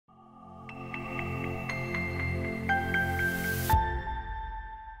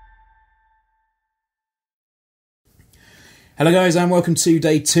Hello guys and welcome to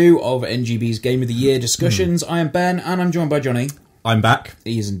day 2 of NGB's Game of the Year discussions. I am Ben and I'm joined by Jonny. I'm back.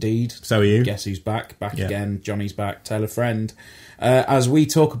 He is indeed. So are you. Guess who's back? Back again. Jonny's back. Tell a friend. As we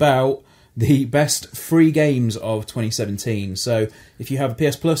talk about the best free games of 2017. So if you have a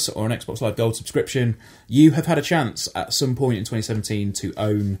PS Plus or an Xbox Live Gold subscription, you have had a chance at some point in 2017 to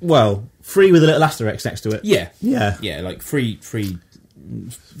own... Well, free with a little asterisk next to it. Yeah. Yeah. Yeah, like free...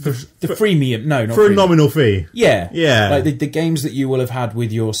 The freemium, no, not for free. A nominal fee. Yeah, yeah, like the games that you will have had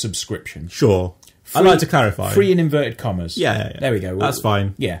with your subscription. Sure, Free, I'd like to clarify. Free in inverted commas. Yeah. There we go. That's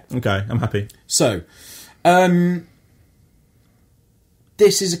fine. Yeah. Okay, I'm happy. So,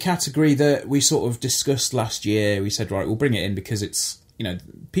 this is a category that we sort of discussed last year. We said, right, we'll bring it in because it's, you know,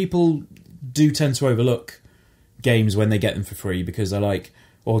 people do tend to overlook games when they get them for free because they're like,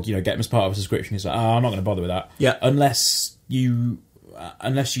 or, you know, get them as part of a subscription. It's like, oh, I'm not going to bother with that. Yeah. Unless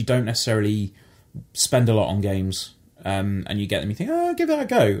you don't necessarily spend a lot on games and you get them, you think, oh, give that a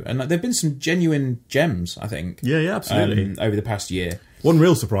go. And like, there have been some genuine gems, I think. Yeah, absolutely. Over the past year. One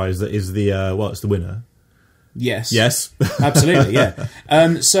real surprise that is the, it's the winner. Yes. Yes. Absolutely, yeah.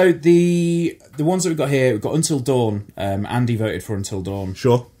 So the ones that we've got here, we've got Until Dawn. Andy voted for Until Dawn.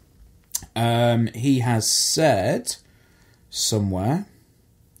 Sure. He has said somewhere...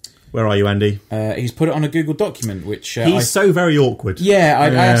 Where are you, Andy? He's put it on a Google document, which... he's so very awkward. Yeah, I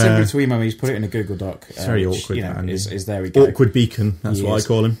asked him to email me. He's put it in a Google Doc. It's very which, awkward, you know, Andy. is there we go. Awkward beacon, that's what I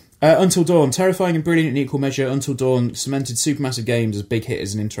call him. Until Dawn. Terrifying and brilliant in equal measure, Until Dawn cemented supermassive games as big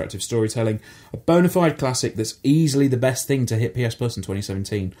hitters in interactive storytelling. A bona fide classic that's easily the best thing to hit PS Plus in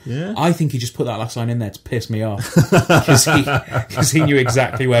 2017. Yeah. I think he just put that last line in there to piss me off. Because he knew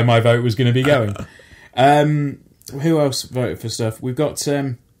exactly where my vote was going to be going. Who else voted for stuff? We've got...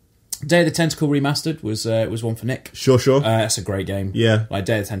 Day of the Tentacle Remastered was one for Nick. Sure. That's a great game. Yeah. Like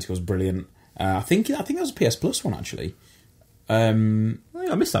Day of the Tentacle is brilliant. I think that was a PS Plus one actually. I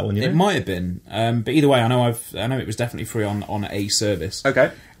missed that one. It might have been, but either way, I know it was definitely free on a service.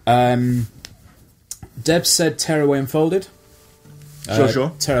 Okay. Deb said Tearaway Unfolded.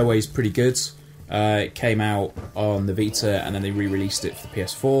 Sure. Tearaway is pretty good. It came out on the Vita and then they re-released it for the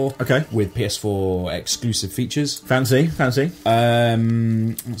PS4. Okay. With PS4 exclusive features. Fancy. Let's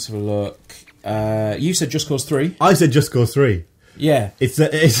have a look. You said Just Cause 3. I said Just Cause 3. Yeah. It's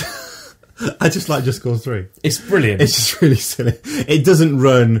I just like Just Cause 3. It's brilliant. It's just really silly. It doesn't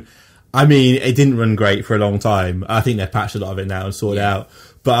run... I mean, it didn't run great for a long time. I think they've patched a lot of it now and sorted it out.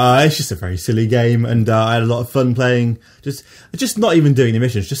 But it's just a very silly game, and I had a lot of fun playing. Just not even doing the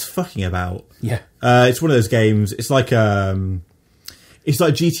missions, just fucking about. Yeah. It's one of those games. It's like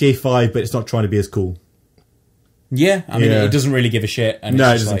GTA 5, but it's not trying to be as cool. Yeah, I mean, it doesn't really give a shit. And no,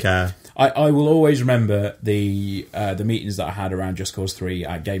 it just doesn't care. I will always remember the meetings that I had around Just Cause 3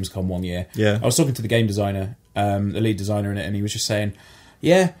 at Gamescom one year. Yeah. I was talking to the game designer, the lead designer in it, and he was just saying,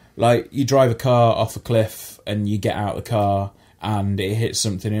 yeah, like you drive a car off a cliff and you get out of the car and it hits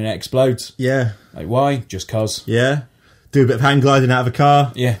something and it explodes. Yeah. Like, why? Just cause. Yeah. Do a bit of hang gliding out of a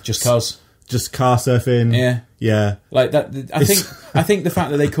car. Yeah, just cause. Just car surfing. Yeah. Yeah. Like that. I think the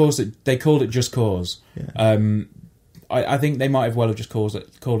fact that they called it Just Cause. Yeah. I think they might have well have just called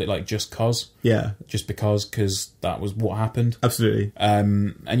it like Just Cause. Yeah. Just because that was what happened. Absolutely.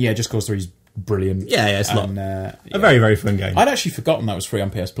 And yeah, Just Cause 3 is brilliant. Yeah, it's a very, very fun game. I'd actually forgotten that was free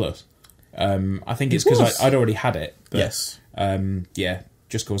on PS Plus. I think it's because I'd already had it. But, yes. Yeah,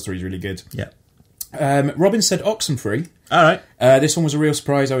 Just Cause 3 is really good. Yeah. Robin said Oxenfree. All right. This one was a real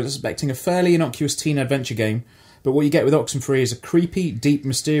surprise. I was expecting a fairly innocuous teen adventure game, but what you get with Oxenfree is a creepy, deep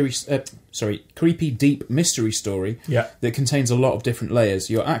mystery story that contains a lot of different layers.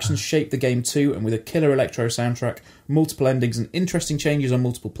 Your actions shape the game too, and with a killer electro soundtrack, multiple endings, and interesting changes on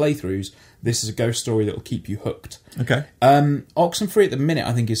multiple playthroughs, this is a ghost story that will keep you hooked. Okay. Oxenfree at the minute,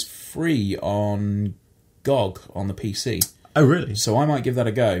 I think, is free on GOG on the PC. Oh, really? So I might give that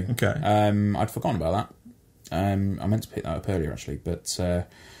a go. Okay. I'd forgotten about that. I meant to pick that up earlier, actually, but...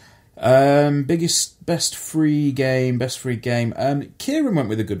 best free game. Kieran went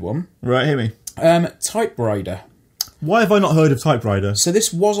with a good one. Right, hear me. Typewriter. Why have I not heard of Typewriter? So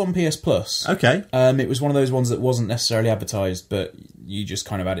this was on PS Plus. Okay. It was one of those ones that wasn't necessarily advertised, but you just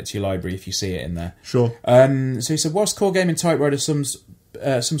kind of add it to your library if you see it in there. Sure. So he said, whilst core game in Typewriter sums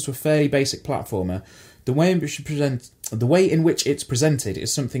to a fairly basic platformer, the way in which it's presented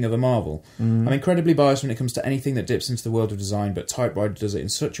is something of a marvel. I'm incredibly biased when it comes to anything that dips into the world of design, but Typewriter does it in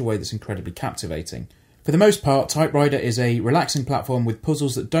such a way that's incredibly captivating. For the most part, Typewriter is a relaxing platform with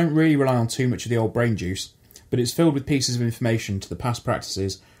puzzles that don't really rely on too much of the old brain juice, but it's filled with pieces of information to the past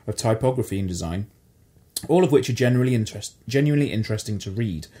practices of typography and design, all of which are genuinely interesting to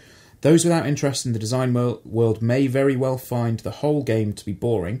read. Those without interest in the design world may very well find the whole game to be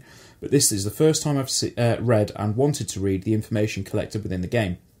boring, but this is the first time I've read and wanted to read the information collected within the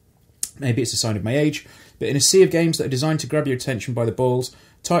game. Maybe it's a sign of my age, but in a sea of games that are designed to grab your attention by the balls,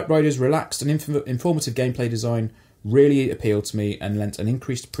 Typewriter's relaxed and informative gameplay design really appealed to me and lent an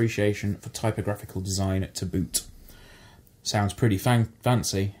increased appreciation for typographical design to boot. Sounds pretty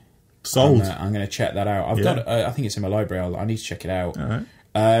fancy. Sold. I'm going to check that out. I've got. I think it's in my library. I need to check it out. All right.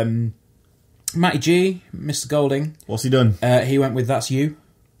 Matty G, Mr. Golding. What's he done? He went with That's You.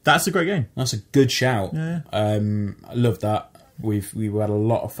 That's a great game. That's a good shout. Yeah. I love that. We had a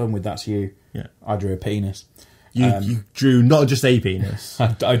lot of fun with That's You. Yeah. I drew a penis. You drew not just a penis.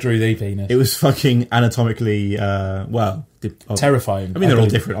 I drew the penis. It was fucking anatomically, terrifying. I mean, they're all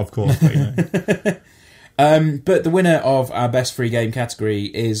different, of course. But, you know. But the winner of our best free game category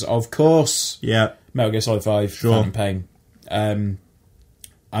is, of course, Metal Gear Solid 5, Phantom Pain.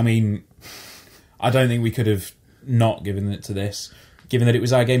 I mean, I don't think we could have not given it to this, given that it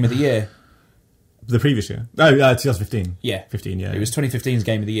was our game of the year. The previous year? Oh, 2015. Yeah. 15, yeah. It was 2015's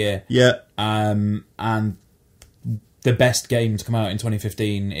game of the year. Yeah. And the best game to come out in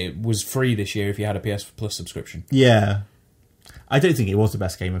 2015, it was free this year if you had a PS Plus subscription. Yeah. I don't think it was the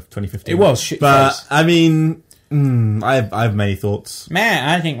best game of 2015. It was, shit but, face. I mean, I have many thoughts. Man,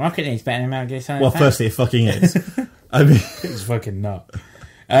 I think Rocket League's better than Metal Gear Solid 5. Well, firstly, it fucking is. I mean... It's fucking nut.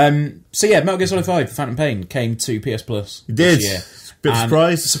 So yeah, Metal Gear Solid 5, Phantom Pain, came to PS Plus this year. Bit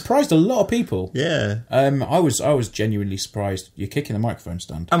surprised. Surprised a lot of people. Yeah. I was genuinely surprised. You're kicking the microphone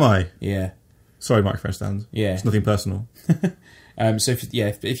stand. Am I? Yeah. Sorry, microphone stand. Yeah. It's nothing personal. So if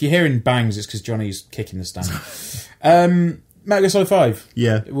you're hearing bangs, it's because Johnny's kicking the stand. Metal Gear Solid 5.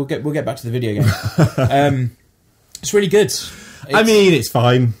 Yeah. We'll get back to the video game. It's really good. It's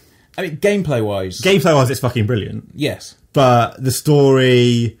fine. I mean, gameplay-wise, it's fucking brilliant. yes. But the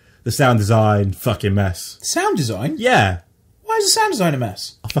story, the sound design, fucking mess. Sound design? Yeah. Why is the sound design a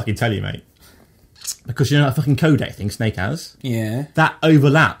mess? I'll fucking tell you, mate. Because you know that fucking codec thing Snake has? Yeah. That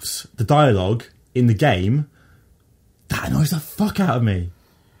overlaps the dialogue in the game. That annoys the fuck out of me.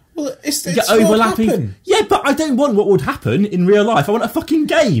 Well, it's overlapping. What happened. Yeah, but I don't want what would happen in real life. I want a fucking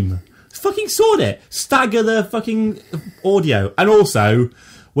game. Fucking sort it. Stagger the fucking audio. And also,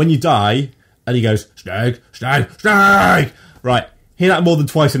 when you die, and he goes, Snake, Snake, Snake! Right, hear that more than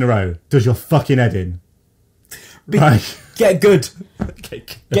twice in a row. Does your fucking head in. Right. Get good.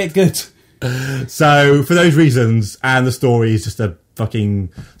 Get good. So, for those reasons, and the story is just a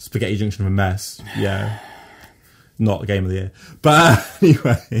fucking spaghetti junction of a mess. Yeah. Not a game of the year. But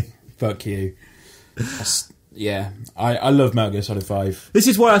anyway. Fuck you. Yeah. I love Metal Gear Solid 5. This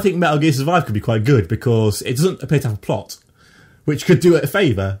is why I think Metal Gear Survive could be quite good, because it doesn't appear to have a plot, which could do it a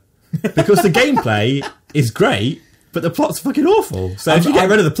favour. Because the gameplay is great, but the plot's fucking awful. So if you get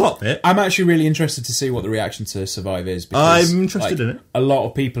rid of the plot bit... I'm actually really interested to see what the reaction to Survive is. Because, I'm interested in it. A lot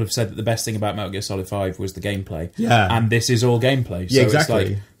of people have said that the best thing about Metal Gear Solid 5 was the gameplay. Yeah. And this is all gameplay. So yeah, exactly. It's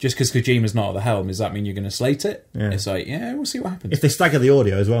like, just because Kojima's not at the helm, does that mean you're going to slate it? Yeah. It's like, yeah, we'll see what happens. If they stagger the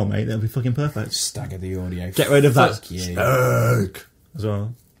audio as well, mate, that'll be fucking perfect. Stagger the audio. Get rid of that Snake as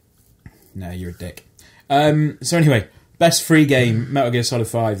well. No, you're a dick. So anyway, best free game, Metal Gear Solid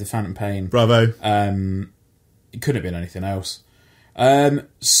 5, The Phantom Pain. Bravo. It couldn't have been anything else.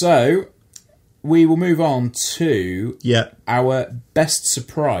 So we will move on to our best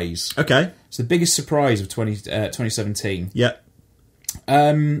surprise. Okay. It's the biggest surprise of 2017. Yeah.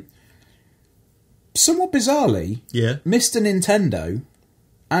 Somewhat bizarrely, Mr. Nintendo,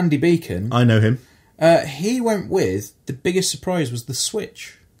 Andy Beacon, I know him. he went with the biggest surprise was the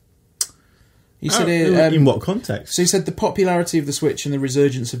Switch. He said in what context? So he said the popularity of the Switch and the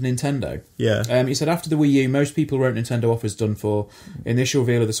resurgence of Nintendo. Yeah. He said after the Wii U, most people wrote Nintendo off as done for. Initial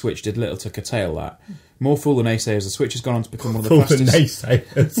reveal of the Switch did little to curtail that. More fool than naysayers, the Switch has gone on to become one of the fastest...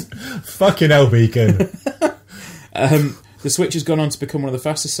 naysayers. Fucking hell, Beacon. The Switch has gone on to become one of the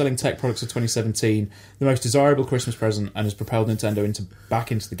fastest selling tech products of 2017, the most desirable Christmas present, and has propelled Nintendo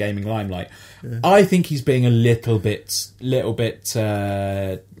back into the gaming limelight. Yeah. I think he's being a little bit, what's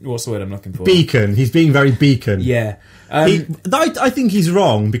the word I'm looking for? Beacon. He's being very Beacon. Yeah. I think he's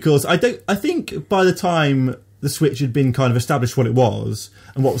wrong, because I think by the time the Switch had been kind of established what it was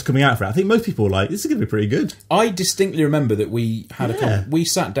and what was coming out for it, I think most people were like, this is going to be pretty good. I distinctly remember that we had we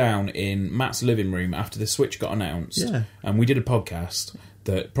sat down in Matt's living room after the Switch got announced, and we did a podcast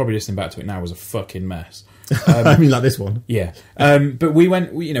that, probably listening back to it now, was a fucking mess. I mean, like this one. Yeah. But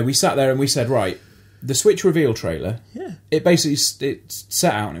we sat there and we said, right, the Switch reveal trailer, it basically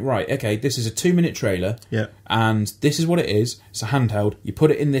set out, right, okay, this is a 2-minute trailer, and this is what it is. It's a handheld. You put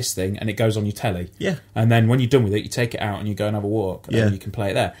it in this thing, and it goes on your telly. Yeah. And then when you're done with it, you take it out and you go and have a walk, and you can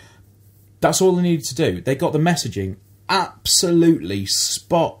play it there. That's all they needed to do. They got the messaging absolutely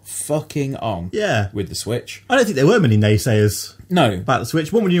spot fucking on. Yeah. With the Switch. I don't think there were many naysayers. No. About the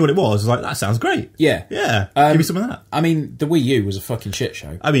Switch. When we knew what it was like, that sounds great. Yeah. Yeah. Give me some of that. I mean, the Wii U was a fucking shit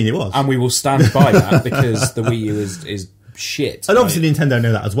show. I mean, it was. And we will stand by that because the Wii U is shit. And obviously Nintendo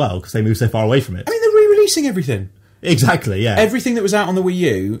know that as well because they moved so far away from it. I mean, they're re-releasing everything. Exactly, yeah. Everything that was out on the Wii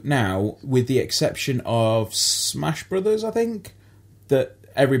U now, with the exception of Smash Brothers, I think, that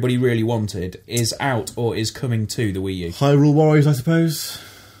everybody really wanted, is out or is coming to the Wii U. Hyrule Warriors, I suppose.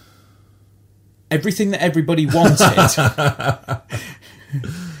 Everything that everybody wanted.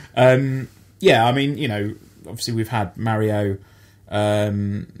 Yeah, I mean, you know, obviously we've had Mario. Mario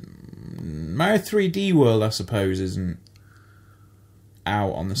 3D World, I suppose, isn't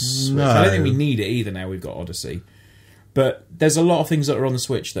out on the Switch. No. I don't think we need it either now we've got Odyssey. But there's a lot of things that are on the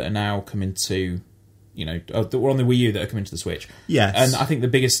Switch that are now coming to, you know, that were on the Wii U that are coming to the Switch. Yes. And I think the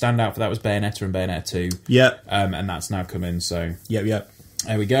biggest standout for that was Bayonetta and Bayonetta 2. Yep. And that's now coming, so... Yep.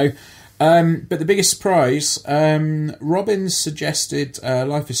 There we go. But the biggest surprise, Robin suggested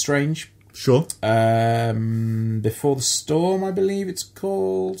Life is Strange. Sure. Before the Storm, I believe it's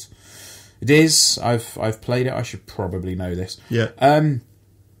called. It is. I've played it. I should probably know this. Yeah.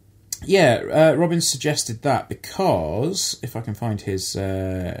 Robin suggested that because if I can find his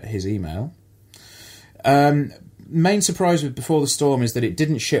email. Main surprise with Before the Storm is that it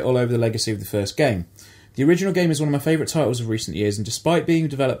didn't shit all over the legacy of the first game. The original game is one of my favourite titles of recent years, and despite being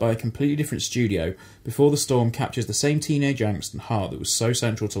developed by a completely different studio, Before the Storm captures the same teenage angst and heart that was so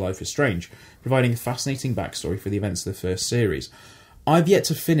central to Life is Strange, providing a fascinating backstory for the events of the first series. I've yet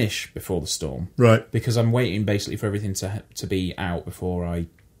to finish Before the Storm, Right. because I'm waiting basically for everything to be out before I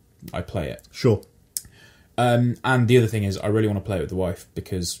play it. Sure. And the other thing is, I really want to play it with the wife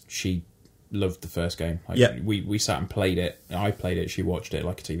because she loved the first game. Like, yeah. We sat and played it. I played it. She watched it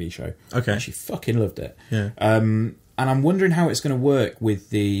like a TV show. Okay. And she fucking loved it. Yeah. And I'm wondering how it's going to work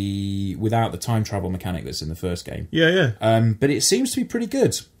without the time travel mechanic that's in the first game. Yeah. But it seems to be pretty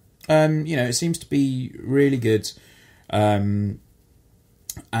good. You know, it seems to be really good. And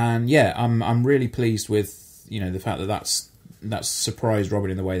yeah, I'm really pleased with, you know, the fact that that's surprised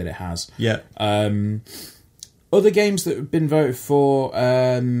Robin in the way that it has. Yeah. Other games that have been voted for,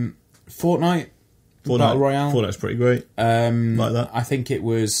 Fortnite Battle Royale. Fortnite's pretty great. Like that. I think it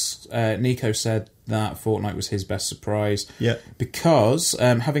was Nico said that Fortnite was his best surprise. Yeah. Because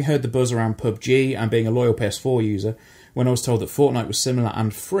having heard the buzz around PUBG and being a loyal PS4 user, when I was told that Fortnite was similar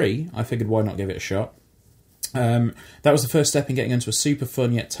and free, I figured why not give it a shot. That was the first step in getting into a super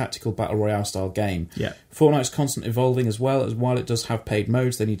fun yet tactical battle royale style game. Yeah. Fortnite's constantly evolving as well, as while it does have paid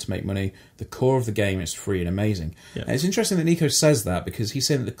modes, they need to make money. The core of the game is free and amazing. Yeah. And it's interesting that Nico says that because he's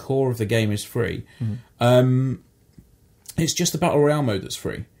saying that the core of the game is free. Mm-hmm. It's just the battle royale mode that's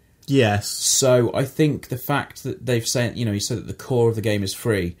free. Yes. So I think the fact that they've said, you know, he said that the core of the game is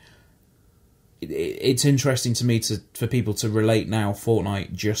free. It's interesting to me for people to relate now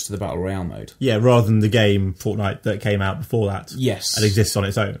Fortnite just to the Battle Royale mode. Yeah, rather than the game Fortnite that came out before that. Yes. And exists on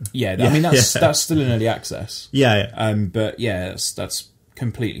its own. Yeah, I mean, that's still in early access. Yeah. But yeah, that's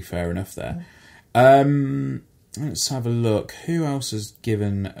completely fair enough there. Let's have a look. Who else has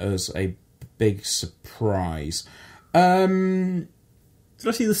given us a big surprise? Did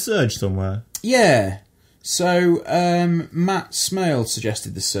I see The Surge somewhere? Yeah. So, Matt Smale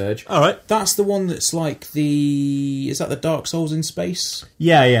suggested The Surge. All right. That's the one that's like is that the Dark Souls in space?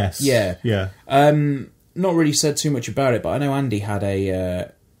 Yeah, yes. Yeah. Not really said too much about it, but I know Andy had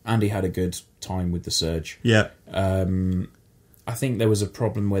a good time with The Surge. Yeah. I think there was a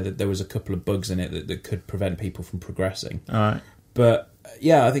problem where there was a couple of bugs in it that could prevent people from progressing. All right. But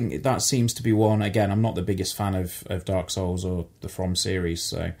yeah, I think that seems to be one. Again, I'm not the biggest fan of Dark Souls or the From series,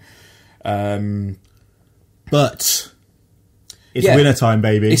 so... But it's winter time,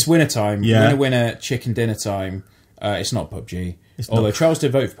 baby. It's winter time. Yeah. Winner, chicken dinner time. It's not PUBG. Although Charles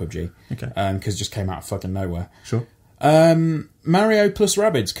did vote for PUBG. Okay. Because it just came out of fucking nowhere. Sure. Mario plus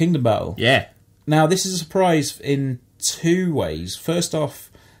Rabbids Kingdom Battle. Yeah. Now, this is a surprise in two ways. First off,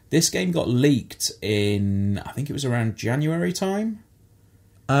 this game got leaked in, I think it was around January time.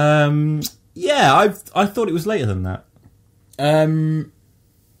 Yeah, I thought it was later than that. I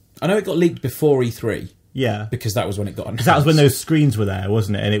know it got leaked before E3. Yeah, because that was when it got announced. That was when those screens were there,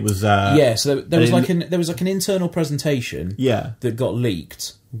 wasn't it? And it was So there was like an internal presentation. Yeah. That got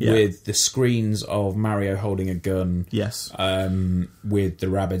leaked with the screens of Mario holding a gun. Yes. With the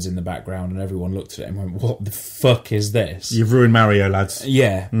Rabbids in the background, and everyone looked at it and went, "What the fuck is this? You've ruined Mario, lads."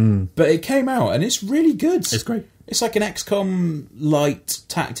 Yeah. But it came out and it's really good. It's great. It's like an XCOM light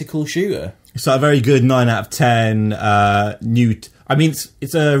tactical shooter. It's like a very good 9 out of 10. I mean,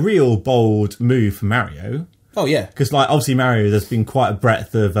 it's a real bold move for Mario. Oh, yeah. Because, like, obviously Mario, there's been quite a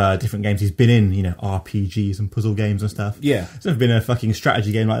breadth of different games he's been in, you know, RPGs and puzzle games and stuff. Yeah. There's never been a fucking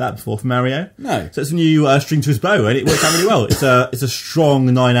strategy game like that before for Mario. No. So it's a new string to his bow, and it works out really well. It's a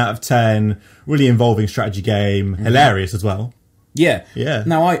strong 9 out of 10, really involving strategy game, hilarious as well. Yeah. Yeah.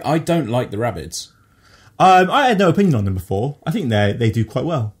 Now, I don't like the Rabbids. I had no opinion on them before. I think they do quite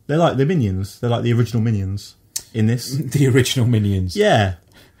well. They're like the Minions. They're like the original Minions in this. The original Minions. Yeah.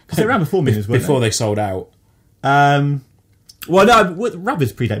 Because they ran before Minions, weren't Before they sold out. Well, no,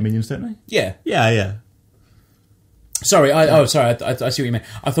 Rabbids predate Minions, don't they? Yeah. Yeah. Sorry, I see what you mean.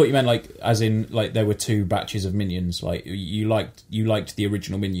 I thought you meant like, as in, like there were 2 batches of Minions. Like you liked the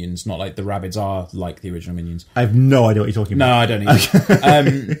original Minions, not like the Rabbids are like the original Minions. I have no idea what you're talking about. No, I don't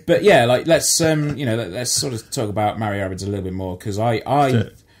either. But yeah, like let's sort of talk about Mario Rabbids a little bit more, because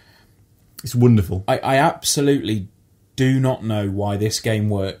it's wonderful. I absolutely do not know why this game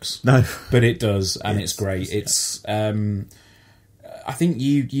works. No, but it does, and it's great. It's I think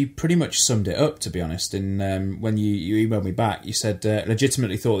you pretty much summed it up, to be honest. And when you emailed me back, you said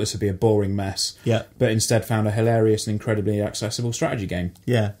legitimately thought this would be a boring mess, yeah, but instead found a hilarious and incredibly accessible strategy game.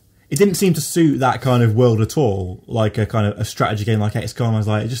 Yeah, it didn't seem to suit that kind of world at all. Like a kind of a strategy game like XCOM, I was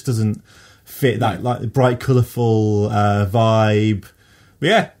like, it just doesn't fit that like bright, colourful vibe.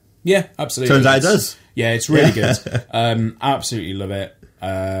 But yeah, absolutely. Turns out it does. Yeah, it's really good. Absolutely love it.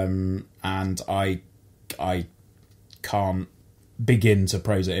 And I can't begin to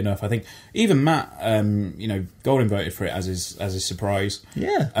praise it enough. I think even Matt, Golden voted for it as his surprise.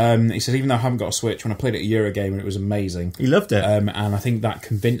 Yeah. He said, even though I haven't got a Switch, when I played it a year ago, and it was amazing. He loved it. And I think that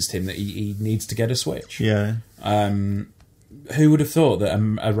convinced him that he needs to get a Switch. Yeah. Who would have thought that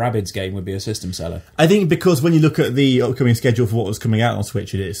a Rabbids game would be a system seller? I think because when you look at the upcoming schedule for what was coming out on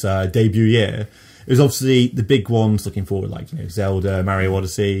Switch in its debut year, it was obviously the big ones looking forward, like Zelda, Mario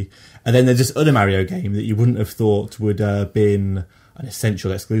Odyssey, and then there's this other Mario game that you wouldn't have thought would have been an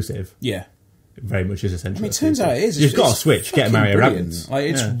essential exclusive. Yeah. It very much is essential. I mean, it turns out it is. You've got a Switch, get a Mario Rabbids. Like,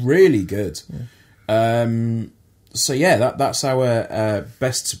 it's really good. Yeah. So yeah, that's our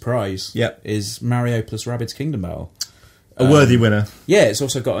best surprise. Yep. Is Mario plus Rabbids Kingdom Battle. A worthy winner. Yeah, it's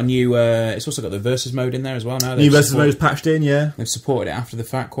also got a new. It's also got the versus mode in there as well now. New versus mode is patched in. Yeah, they've supported it after the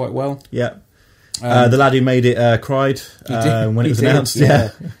fact quite well. Yeah. The lad who made it cried when it was announced. Yeah.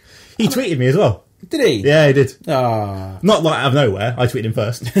 He tweeted me as well. Did he? Yeah, he did. Ah. Not like out of nowhere. I tweeted him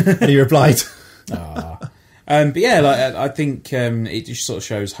first, and he replied. But yeah, like I think it just sort of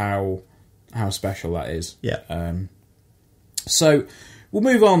shows how special that is. Yeah. So we'll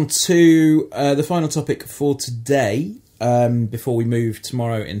move on to the final topic for today. Before we move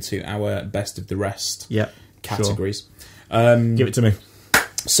tomorrow into our best of the rest categories. Sure. Give it to me.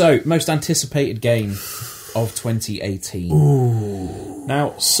 So, most anticipated game of 2018. Ooh.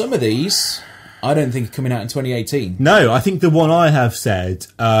 Now, some of these I don't think are coming out in 2018. No, I think the one I have said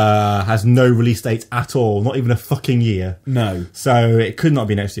has no release date at all, not even a fucking year. No. So it could not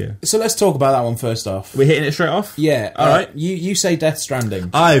be next year. So let's talk about that one first off. We're hitting it straight off? Yeah. All right. You say Death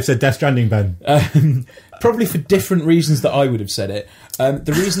Stranding. I've said Death Stranding, Ben. Probably for different reasons that I would have said it.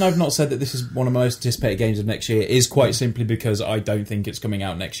 The reason I've not said that this is one of my most anticipated games of next year is quite simply because I don't think it's coming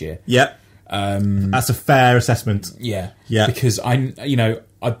out next year. Yep. That's a fair assessment. Yeah. Yeah. Because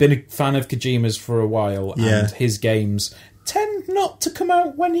I've been a fan of Kojima's for a while, and his games tend not to come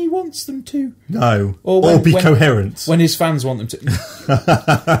out when he wants them to. No. Or be coherent. When his fans want them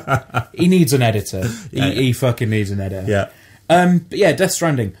to. He needs an editor. He fucking needs an editor. Yeah. But yeah, Death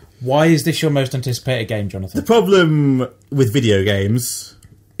Stranding. Why is this your most anticipated game, Jonathan? The problem with video games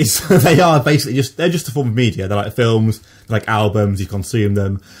is they are basically they're just a form of media. They're like films, they're like albums, you consume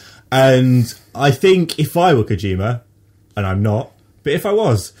them. And I think if I were Kojima, and I'm not, but if I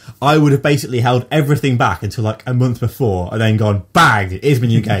was, I would have basically held everything back until like a month before and then gone, bang, here's my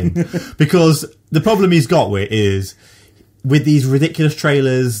new game. Because the problem he's got is with these ridiculous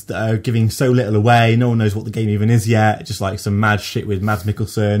trailers that are giving so little away, no one knows what the game even is yet, just like some mad shit with Mads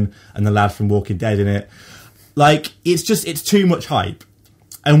Mikkelsen and the lad from Walking Dead in it. Like, it's too much hype.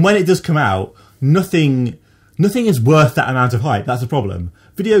 And when it does come out, nothing is worth that amount of hype. That's the problem.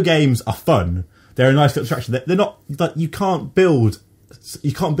 Video games are fun. They're a nice little attraction. They're not, like, you can't build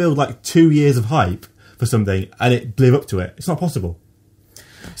like 2 years of hype for something and it live up to it. It's not possible.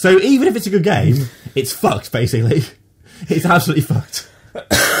 So even if it's a good game, it's fucked, basically. It's absolutely fucked.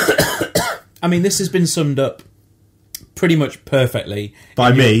 I mean, this has been summed up pretty much perfectly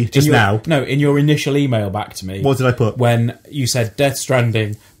by me just now. No, in your initial email back to me. What did I put? When you said Death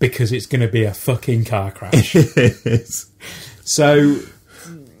Stranding because it's going to be a fucking car crash. It is. So,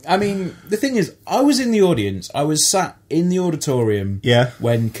 I mean, the thing is, I was in the audience. I was sat in the auditorium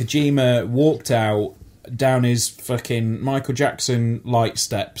when Kojima walked out down his fucking Michael Jackson light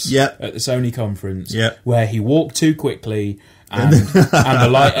steps at the Sony conference, where he walked too quickly and the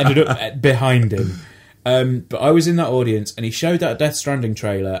light ended up behind him. But I was in that audience and he showed that Death Stranding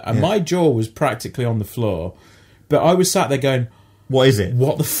trailer and my jaw was practically on the floor. But I was sat there going, what is it?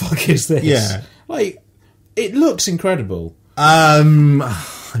 What the fuck is this? Yeah. Like, it looks incredible. I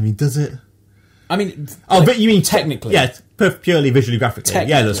mean, does it? I mean... but you mean technically? Yeah, purely visually, graphically.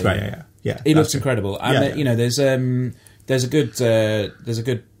 Yeah, it looks great, yeah. It looks incredible. And, you know, there's a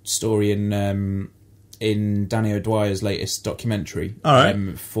good story in Danny O'Dwyer's latest documentary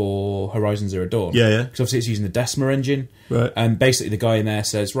for Horizon Zero Dawn. Yeah. Because obviously it's using the Decima engine. Right. And basically the guy in there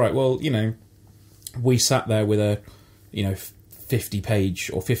says, right, well, you know, we sat there with a,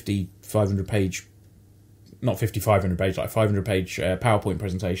 50-page or 500-page, not 500-page, like 500-page PowerPoint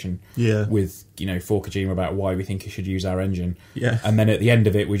presentation with, for Kojima about why we think he should use our engine. Yeah. And then at the end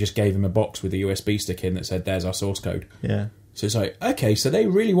of it, we just gave him a box with a USB stick in that said, there's our source code. Yeah. So it's like, okay, so they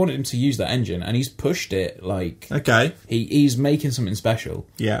really wanted him to use that engine, and he's pushed it, like... Okay. He's making something special.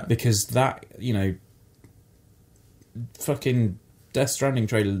 Yeah. Because that, fucking Death Stranding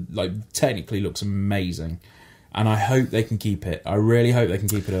trailer, like, technically looks amazing. And I hope they can keep it. I really hope they can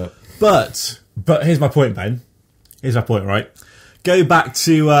keep it up. But here's my point, Ben. Here's my point, right? Go back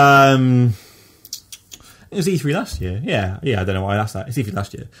to... it was E3 last year. Yeah, I don't know why I asked that. It's E3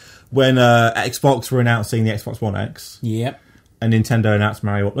 last year. When Xbox were announcing the Xbox One X. Yep. And Nintendo announced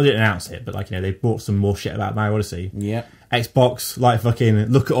Mario... Well, they didn't announce it, but, they brought some more shit about Mario Odyssey. Yep. Xbox, fucking,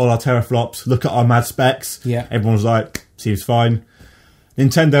 look at all our teraflops, look at our mad specs. Yeah. Everyone was like, seems fine.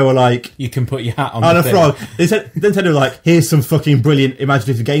 Nintendo were like... You can put your hat on the frog. Nintendo were like, here's some fucking brilliant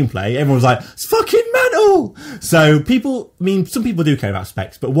imaginative gameplay. Everyone was like, it's fucking mental! So some people do care about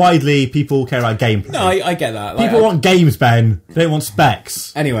specs, but widely people care about gameplay. No, I get that. People want games, Ben. They don't want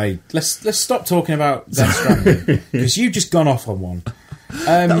specs. Anyway, let's stop talking about Death Stranding, because you've just gone off on one.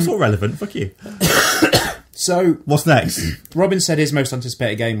 That was all relevant. Fuck you. So... What's next? Robin said his most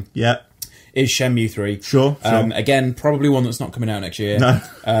anticipated game... Yeah. Is Shenmue 3. Sure. Again, probably one that's not coming out next year. No.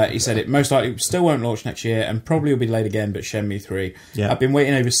 He said it most likely still won't launch next year and probably will be delayed again, but Shenmue 3. Yeah. I've been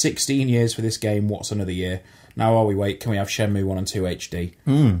waiting over 16 years for this game. What's another year? Now while we wait, can we have Shenmue 1 and 2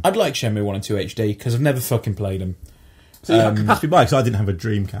 HD? I'd like Shenmue 1 and 2 HD because I've never fucking played them. So that passed me by because I didn't have a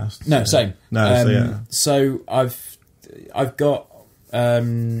Dreamcast. No, same. No, so yeah. So I've got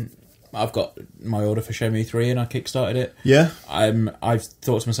my order for Shenmue 3 and I kickstarted it. Yeah. I've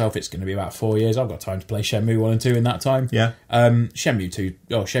thought to myself, it's going to be about 4 years. I've got time to play Shenmue 1 and 2 in that time. Yeah. Shenmue 2,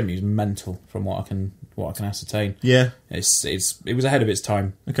 Shenmue's mental from what I can ascertain. Yeah. It was ahead of its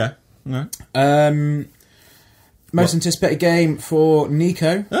time. Okay. All right. Most anticipated game for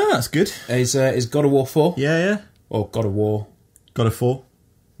Nico. Oh, that's good. Is God of War 4. Yeah. Or God of War. God of 4.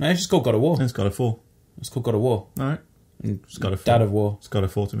 No, it's just called God of War. It's God of 4. It's called God of War. All right. It's God of 4. Dad of War. It's God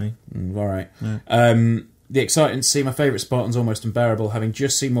of 4 to me. All right. Yeah. The excitement to see my favourite Spartans almost unbearable. Having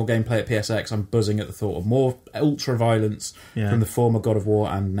just seen more gameplay at PSX, I'm buzzing at the thought of more ultra-violence from the former God of War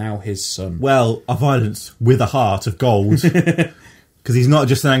and now his son. Well, a violence with a heart of gold. Because he's not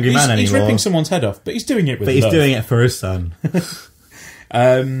just an angry man anymore. He's ripping someone's head off, but he's doing it with love. But he's doing it for his son.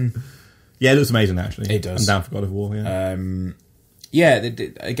 Yeah, it looks amazing, actually. It does. I'm down for God of War, yeah.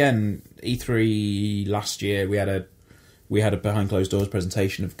 Again, E3 last year, we had a behind closed doors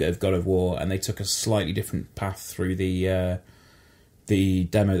presentation of God of War, and they took a slightly different path through the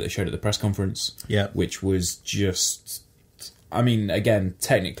demo that they showed at the press conference. Yeah, which was just, I mean, again,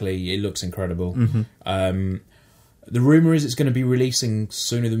 technically, it looks incredible. Mm-hmm. The rumour is it's going to be releasing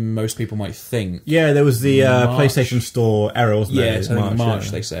sooner than most people might think. Yeah, there was the PlayStation Store error, wasn't there? Yeah, it's March,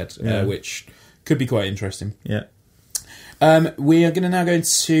 they said, which could be quite interesting. Yeah. We are going to now go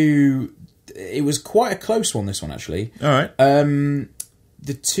into... It was quite a close one, this one, actually. All right.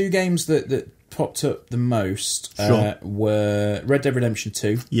 The two games that popped up the most were Red Dead Redemption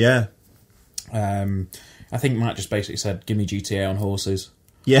 2. Yeah. I think Matt just basically said, give me GTA on horses.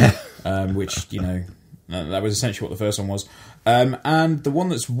 Yeah. Which, that was essentially what the first one was. And the one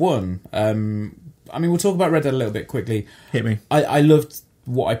that's won... I mean, we'll talk about Red Dead a little bit quickly. Hit me. I loved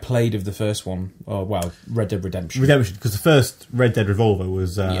what I played of the first one. Oh, well, Red Dead Redemption. Because the first Red Dead Revolver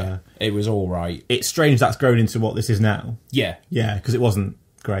was... it was all right. It's strange that's grown into what this is now. Yeah. Yeah, because it wasn't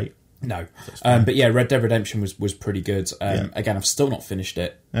great. No. But yeah, Red Dead Redemption was pretty good. Again, I've still not finished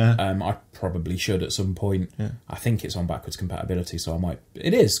it. I probably should at some point. Yeah. I think it's on backwards compatibility, so I might...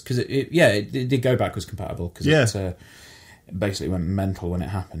 It is, because it did go backwards compatible, because it basically went mental when it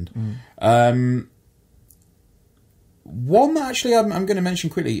happened. One that actually I'm going to mention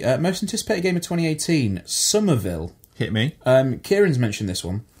quickly. Most anticipated game of 2018, Somerville. Hit me. Kieran's mentioned this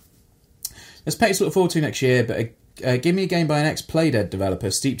one. There's plenty to look forward to next year, but give me a game by an ex-Playdead developer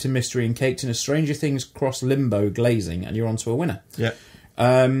steeped in mystery and caked in a Stranger Things cross-limbo glazing, and you're on to a winner. Yeah.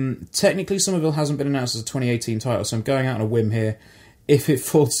 Technically, Somerville hasn't been announced as a 2018 title, so I'm going out on a whim here. If it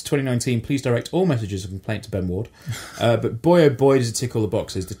falls to 2019, please direct all messages of complaint to Ben Ward. But boy, oh boy, does it tick all the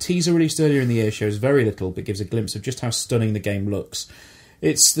boxes. The teaser released earlier in the year shows very little, but gives a glimpse of just how stunning the game looks.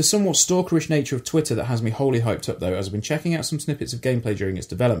 It's the somewhat stalkerish nature of Twitter that has me wholly hyped up, though, as I've been checking out some snippets of gameplay during its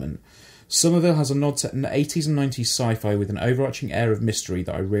development. Somerville has a nod set in the 80s and 90s sci-fi with an overarching air of mystery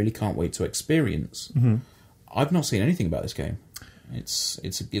that I really can't wait to experience. Mm-hmm. I've not seen anything about this game. It's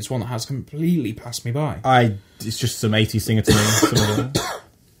one that has completely passed me by. It's just some 80s singer to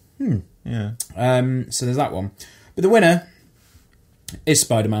me. Yeah. So there's that one. But the winner is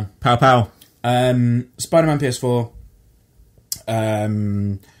Spider-Man. Pow pow. Spider-Man PS4.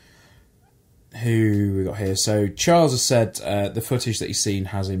 Who we got here? So Charles has said the footage that he's seen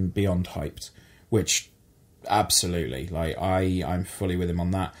has him beyond hyped, which absolutely, like I'm fully with him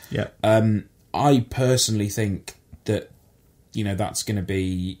on that. Yeah. I personally think that that's going to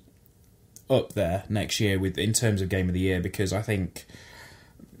be up there next year in terms of Game of the Year, because I think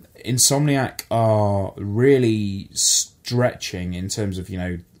Insomniac are really stretching in terms of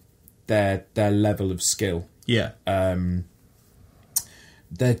their level of skill. Yeah.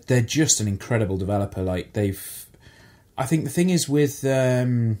 They're just an incredible developer. Like I think the thing is with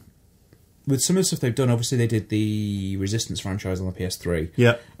some of the stuff they've done. Obviously, they did the Resistance franchise on the PS3.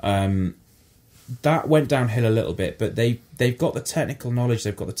 Yeah. That went downhill a little bit, but they've got the technical knowledge.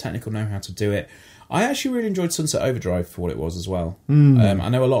 They've got the technical know-how to do it. I actually really enjoyed Sunset Overdrive for what it was as well. I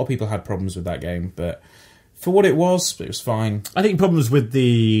know a lot of people had problems with that game, but for what it was fine. I think problems with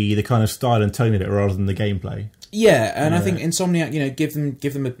the kind of style and tone of it rather than the gameplay. Yeah, and I think Insomniac, give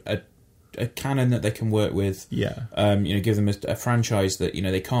them a canon that they can work with. Yeah. Give them a franchise that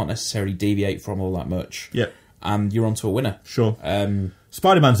they can't necessarily deviate from all that much. Yep. And you're onto a winner. Sure.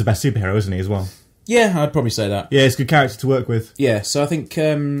 Spider-Man's the best superhero, isn't he, as well? Yeah, I'd probably say that. Yeah, it's a good character to work with. Yeah, so I think he's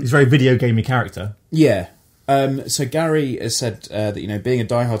a very video gamey character. Yeah. So Gary has said that being a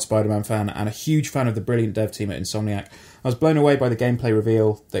diehard Spider-Man fan and a huge fan of the brilliant dev team at Insomniac, I was blown away by the gameplay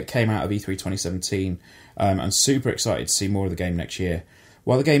reveal that came out of E3 2017, and super excited to see more of the game next year.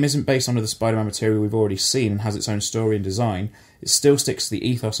 While the game isn't based on the Spider-Man material we've already seen and has its own story and design, it still sticks to the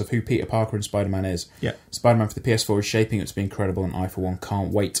ethos of who Peter Parker and Spider-Man is. Yeah. Spider-Man for the PS4 is shaping up to be incredible, and I, for one,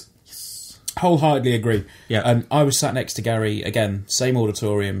 can't wait. Yes. Wholeheartedly agree. Yeah. I was sat next to Gary, again, same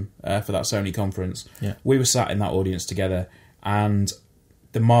auditorium for that Sony conference. Yeah. We were sat in that audience together, and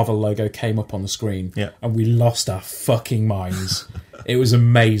the Marvel logo came up on the screen, and we lost our fucking minds. It was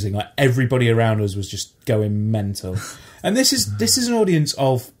amazing. Like, everybody around us was just going mental. And this is an audience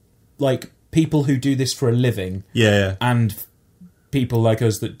of like people who do this for a living, and people like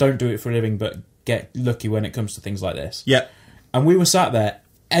us that don't do it for a living but get lucky when it comes to things like this. Yeah, and we were sat there.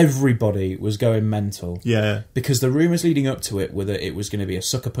 Everybody was going mental. Yeah, because the rumours leading up to it were that it was going to be a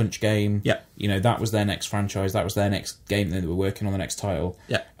Sucker Punch game. Yeah, that was their next franchise. That was their next game that they were working on, the next title.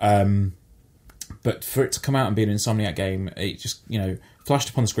 Yeah. But for it to come out and be an Insomniac game, it just flashed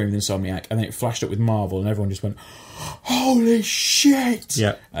up on the screen with Insomniac, and then it flashed up with Marvel, and everyone just went, "Holy shit!"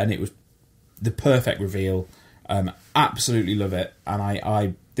 Yeah, and it was the perfect reveal. Absolutely love it, and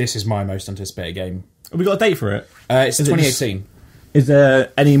I this is my most anticipated game. Have we got a date for it? It's 2018. Is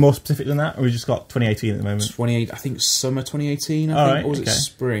there any more specific than that, or we just got 2018 at the moment? 28, I think summer 2018. I think, or was it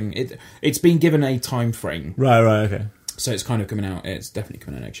spring? It's been given a time frame. Right, okay. So it's kind of coming out. It's definitely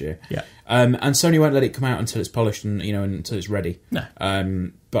coming out next year. Yeah. And Sony won't let it come out until it's polished and until it's ready. No.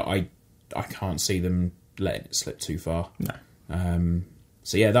 But I can't see them letting it slip too far. No.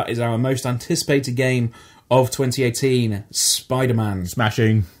 So yeah, that is our most anticipated game of 2018, Spider-Man.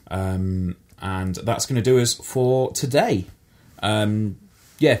 Smashing. And that's going to do us for today. Come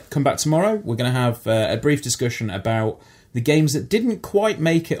back tomorrow. We're going to have a brief discussion about the games that didn't quite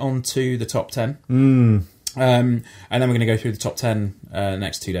make it onto the top 10. And then we're going to go through the top 10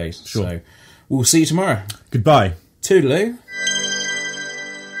 next 2 days. Sure. So we'll see you tomorrow. Goodbye. Toodaloo.